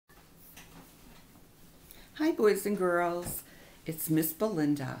Hi boys and girls, it's Miss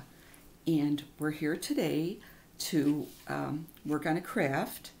Belinda and we're here today to work on a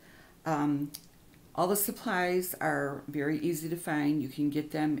craft. Um, all the supplies are very easy to find. You can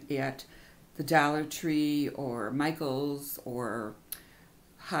get them at the Dollar Tree or Michael's or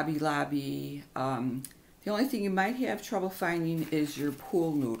Hobby Lobby. The only thing you might have trouble finding is your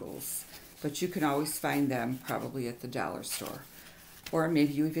pool noodles, but you can always find them probably at the dollar store, or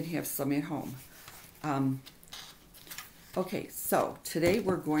maybe you even have some at home. Um, okay, so today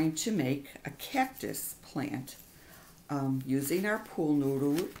we're going to make a cactus plant using our pool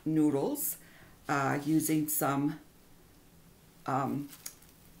noodles, using some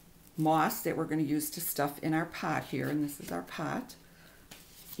moss that we're going to use to stuff in our pot here, and this is our pot,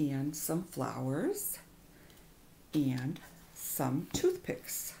 and some flowers, and some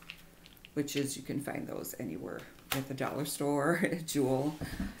toothpicks, which is, you can find those anywhere at the dollar store, at Jewel.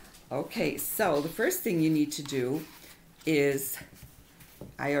 Okay, so the first thing you need to do is,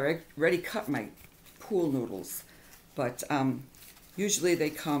 I already cut my pool noodles, but usually they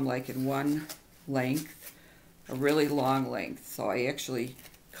come like in one length, a really long length, so I actually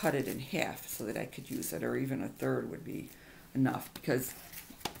cut it in half so that I could use it, or even a third would be enough, because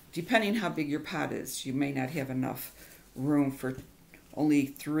depending how big your pot is, you may not have enough room for only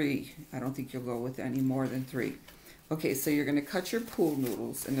 3. I don't think you'll go with any more than 3. Okay, so you're going to cut your pool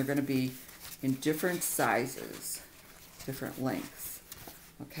noodles, and they're going to be in different sizes, different lengths.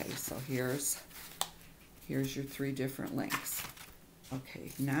 Okay, so here's your 3 different lengths.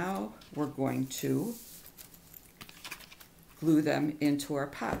 Okay, now we're going to glue them into our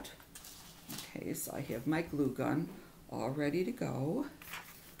pot. Okay, so I have my glue gun all ready to go.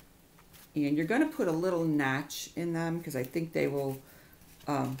 And you're going to put a little notch in them because I think they will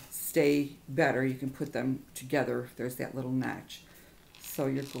stay better. You can put them together if there's that little notch. So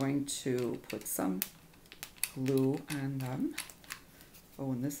you're going to put some glue on them.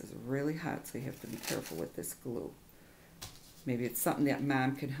 Oh, and this is really hot, so you have to be careful with this glue. Maybe it's something that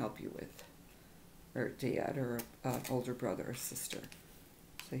Mom can help you with, or Dad, or an older brother or sister.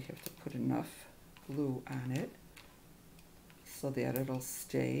 So you have to put enough glue on it so that it'll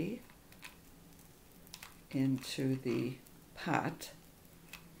stay into the pot.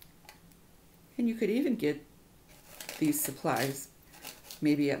 And you could even get these supplies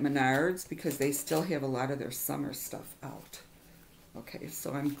maybe at Menards, because they still have a lot of their summer stuff out. Okay,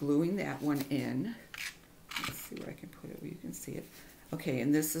 so I'm gluing that one in. Let's see where I can put it where you can see it. Okay,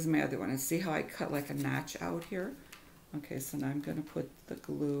 and this is my other one. And see how I cut like a notch out here? Okay, so now I'm going to put the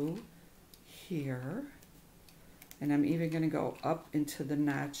glue here. And I'm even going to go up into the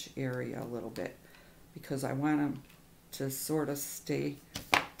notch area a little bit, because I want them to sort of stay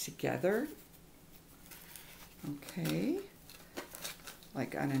together. Okay,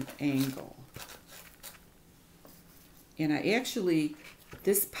 like on an angle. And I actually,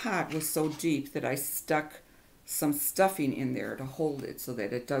 this pot was so deep that I stuck some stuffing in there to hold it so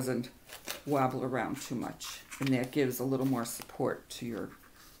that it doesn't wobble around too much. And that gives a little more support to your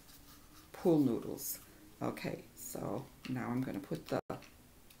pool noodles. Okay, so now I'm going to put the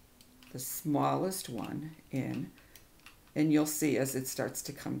smallest one in, and you'll see as it starts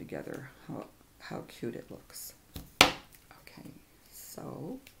to come together how cute it looks. Okay,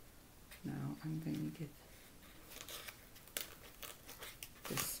 so now I'm going to get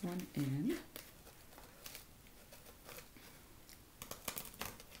this one in.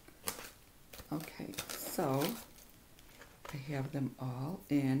 Okay, so I have them all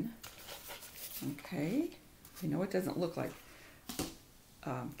in. Okay, you know, it doesn't look like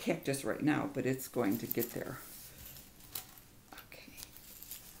cactus right now, but it's going to get there. Okay.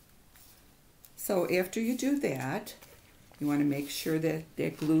 So after you do that, you want to make sure that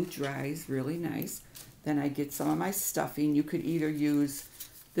that glue dries really nice. Then I get some of my stuffing. You could either use,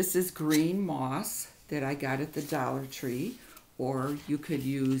 this is green moss that I got at the Dollar Tree, or you could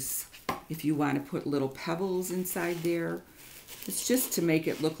use, if you want to put little pebbles inside there. It's just to make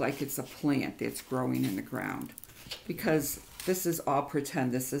it look like it's a plant that's growing in the ground, because this is all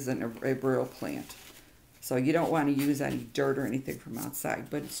pretend. This isn't a real plant. So you don't want to use any dirt or anything from outside,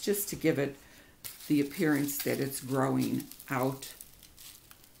 but it's just to give it the appearance that it's growing out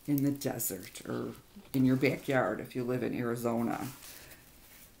in the desert or in your backyard if you live in Arizona.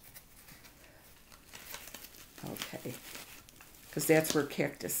 Okay, because that's where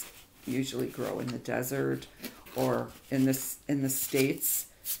cactus usually grow, in the desert, or in the States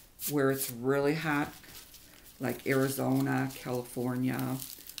where it's really hot, like Arizona, California,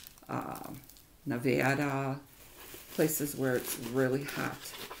 Nevada, places where it's really hot.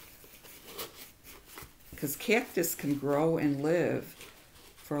 Because cactus can grow and live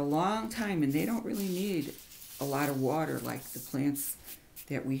for a long time, and they don't really need a lot of water like the plants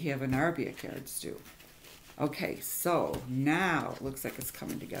that we have in our backyards do. Okay, so now it looks like it's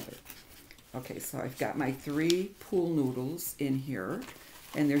coming together. Okay, so I've got my 3 pool noodles in here,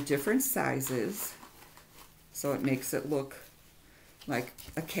 and they're different sizes, so it makes it look like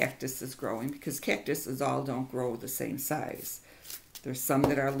a cactus is growing, because cactuses all don't grow the same size. There's some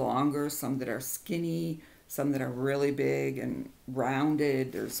that are longer, some that are skinny, some that are really big and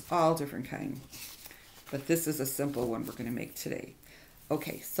rounded. There's all different kinds. But this is a simple one we're going to make today.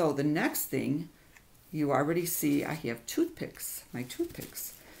 Okay, so the next thing, you already see I have toothpicks, my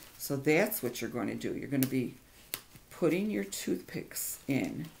toothpicks. So that's what you're going to do. You're going to be putting your toothpicks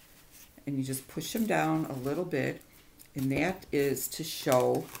in, and you just push them down a little bit, and that is to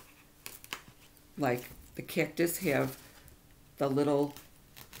show, like the cactus have the little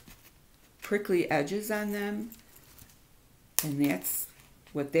prickly edges on them, and that's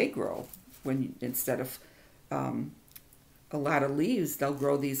what they grow when instead of a lot of leaves, they'll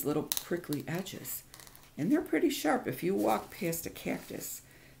grow these little prickly edges, and they're pretty sharp. If you walk past a cactus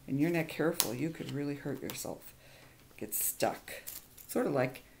and you're not careful, you could really hurt yourself, get stuck, sort of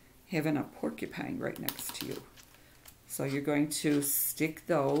like having a porcupine right next to you. So you're going to stick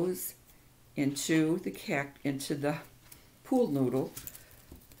those into the pool noodle,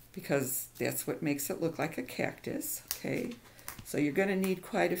 because that's what makes it look like a cactus. Okay, so you're going to need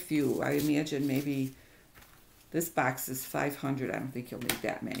quite a few. I imagine maybe this box is 500. I don't think you'll need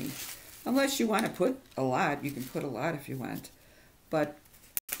that many. Unless you want to put a lot, you can put a lot if you want. But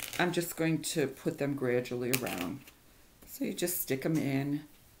I'm just going to put them gradually around. So you just stick them in,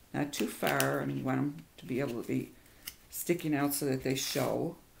 not too far, and you want them to be able to be sticking out so that they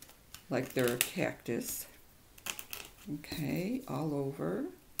show like they're a cactus. Okay, all over.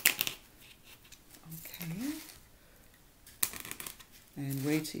 Okay. And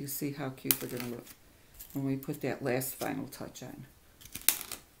wait till you see how cute they're going to look when we put that last final touch on.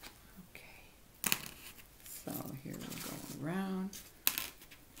 Okay. So here we're going around,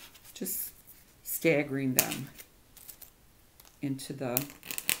 just staggering them into the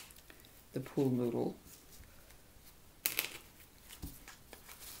pool noodle.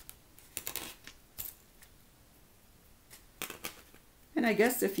 And I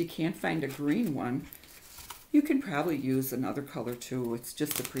guess if you can't find a green one, you can probably use another color too. It's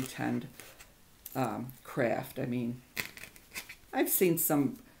just a pretend craft. I mean, I've seen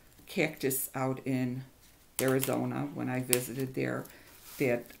some cactus out in Arizona when I visited there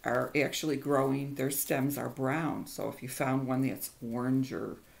that are actually growing, their stems are brown. So if you found one that's orange,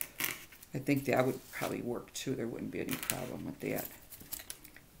 or I think that would probably work too. There wouldn't be any problem with that.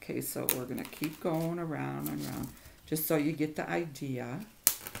 Okay, so we're going to keep going around and around, just so you get the idea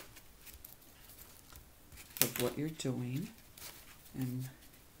of what you're doing. And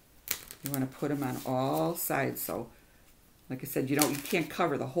you want to put them on all sides. So like I said, you can't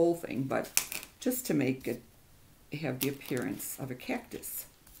cover the whole thing, but just to make it have the appearance of a cactus.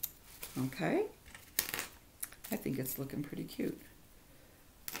 Okay? I think it's looking pretty cute.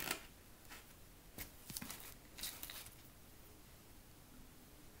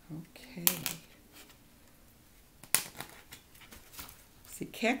 Okay. See,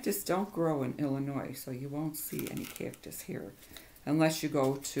 cactus don't grow in Illinois, so you won't see any cactus here unless you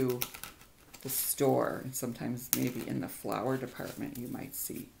go to the store, and sometimes maybe in the flower department you might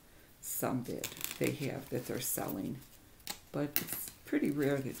see some that they have that they're selling, but it's pretty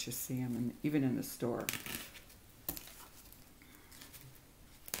rare that you see them even in the store.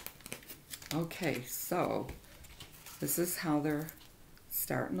 Okay, so this is how they're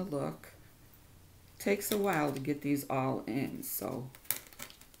starting to look. Takes a while to get these all in, so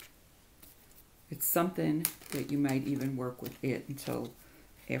it's something that you might even work with it until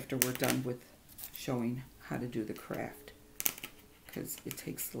after we're done with showing how to do the craft, because it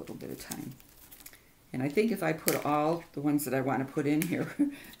takes a little bit of time. And I think if I put all the ones that I want to put in here,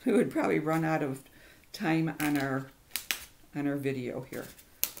 we would probably run out of time on our video here.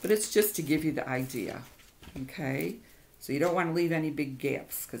 But it's just to give you the idea, okay? So you don't want to leave any big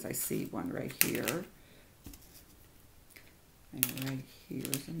gaps, because I see one right here. And right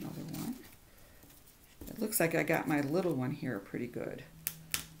here's another one. It looks like I got my little one here pretty good.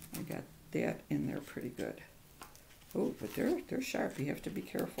 I got that in there pretty good. Oh, but they're sharp. You have to be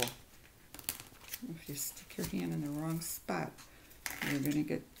careful. If you stick your hand in the wrong spot, you're going to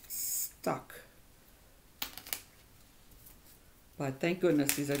get stuck. But thank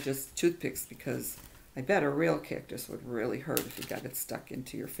goodness these are just toothpicks, because I bet a real cactus would really hurt if you got it stuck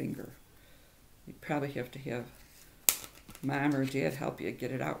into your finger. You'd probably have to have Mom or Dad help you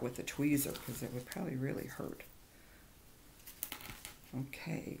get it out with a tweezer, because it would probably really hurt.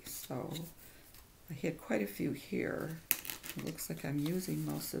 Okay, so I had quite a few here. It looks like I'm using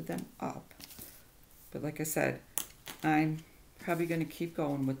most of them up. But like I said, I'm probably going to keep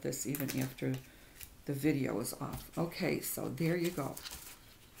going with this even after the video is off. Okay, so there you go.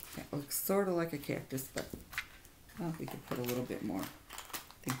 That looks sort of like a cactus, but well, we could put a little bit more.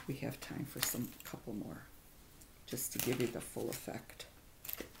 I think we have time for some couple more, just to give you the full effect.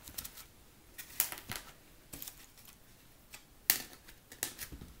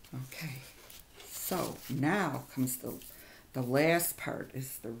 Okay, so now comes the last part,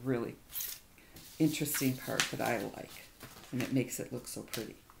 is the really interesting part that I like, and it makes it look so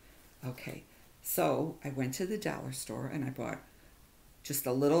pretty. Okay, so I went to the dollar store and I bought just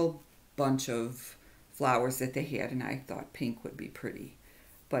a little bunch of flowers that they had, and I thought pink would be pretty.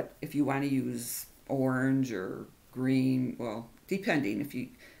 But if you want to use orange or green, well,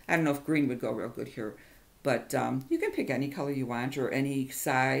 depending, I don't know if green would go real good here, but you can pick any color you want or any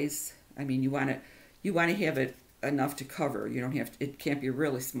size. I mean, you want to have it enough to cover. You don't have to, it can't be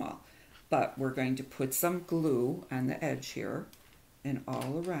really small. But we're going to put some glue on the edge here and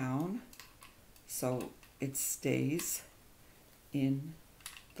all around so it stays in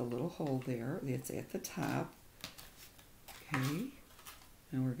the little hole there. It's at the top. Okay,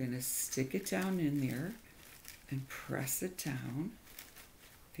 and we're going to stick it down in there and press it down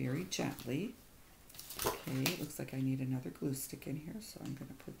very gently. Okay, it looks like I need another glue stick in here, so I'm going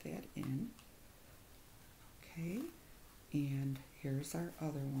to put that in. Okay, and here's our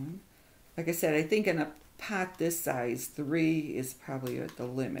other one. Like I said, I think in a pot this size, 3 is probably the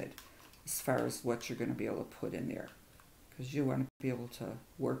limit as far as what you're going to be able to put in there, because you want to be able to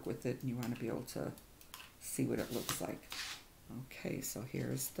work with it and you want to be able to see what it looks like. Okay, so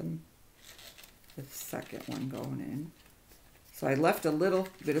here's the second one going in. So I left a little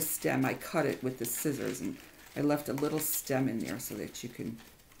bit of stem. I cut it with the scissors, and I left a little stem in there so that you can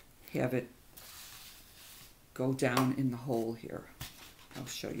have it go down in the hole here. I'll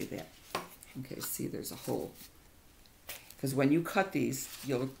show you that. Okay, see, there's a hole. Because when you cut these,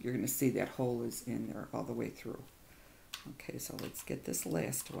 you're going to see that hole is in there all the way through. Okay, so let's get this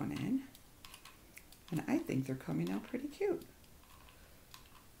last one in. And I think they're coming out pretty cute.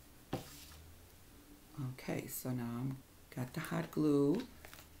 Okay, so now I've got the hot glue,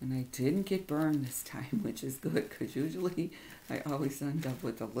 and I didn't get burned this time, which is good, because usually I always end up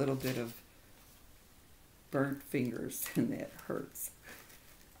with a little bit of burnt fingers, and that hurts.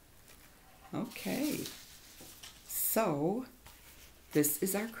 Okay, so this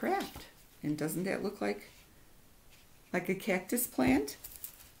is our craft, and doesn't that look like a cactus plant?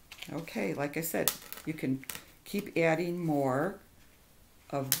 Okay, like I said, you can keep adding more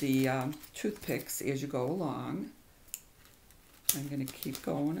of the toothpicks as you go along. I'm going to keep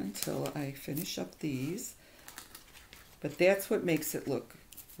going until I finish up these. But that's what makes it look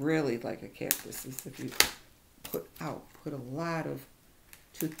really like a cactus, is if you put a lot of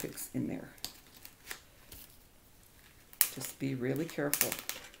toothpicks in there. Just be really careful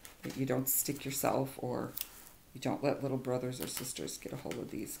that you don't stick yourself, or you don't let little brothers or sisters get a hold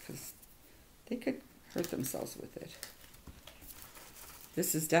of these, because they could hurt themselves with it.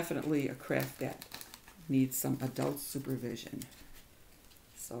 This is definitely a craft that needs some adult supervision.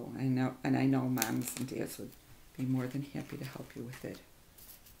 So I know moms and dads would be more than happy to help you with it.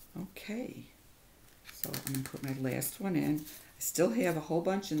 Okay, so I'm going to put my last one in. I still have a whole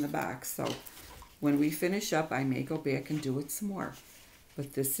bunch in the box, so when we finish up, I may go back and do it some more.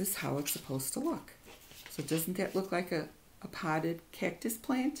 But this is how it's supposed to look. So doesn't that look like a potted cactus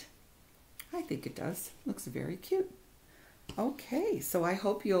plant? I think it does. Looks very cute. Okay, so I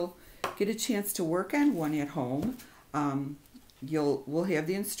hope you'll get a chance to work on one at home. We'll have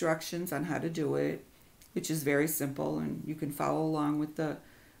the instructions on how to do it, which is very simple, and you can follow along with the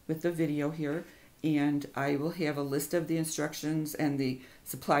video here. And I will have a list of the instructions and the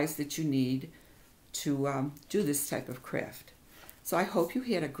supplies that you need to do this type of craft. So I hope you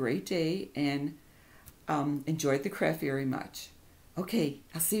had a great day and enjoyed the craft very much. Okay,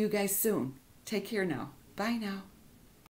 I'll see you guys soon. Take care now. Bye now.